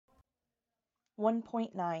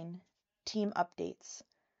1.9 Team Updates.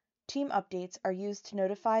 Team updates are used to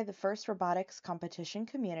notify the FIRST Robotics competition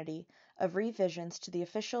community of revisions to the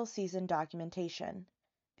official season documentation.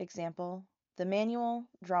 Example, the manual,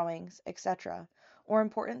 drawings, etc., or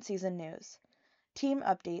important season news. Team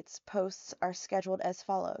updates posts are scheduled as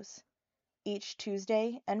follows: each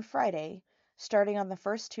Tuesday and Friday, starting on the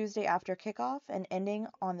first Tuesday after kickoff and ending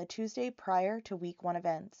on the Tuesday prior to Week 1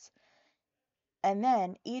 events. And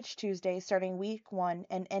then each Tuesday starting Week 1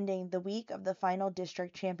 and ending the week of the final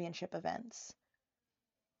district championship events.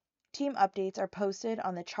 Team updates are posted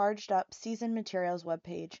on the Charged Up Season Materials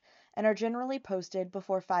webpage and are generally posted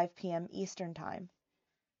before 5 p.m. Eastern Time.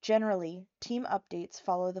 Generally, team updates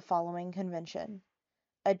follow the following convention.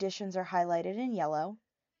 Additions are highlighted in yellow.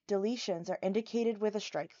 Deletions are indicated with a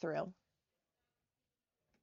strike through.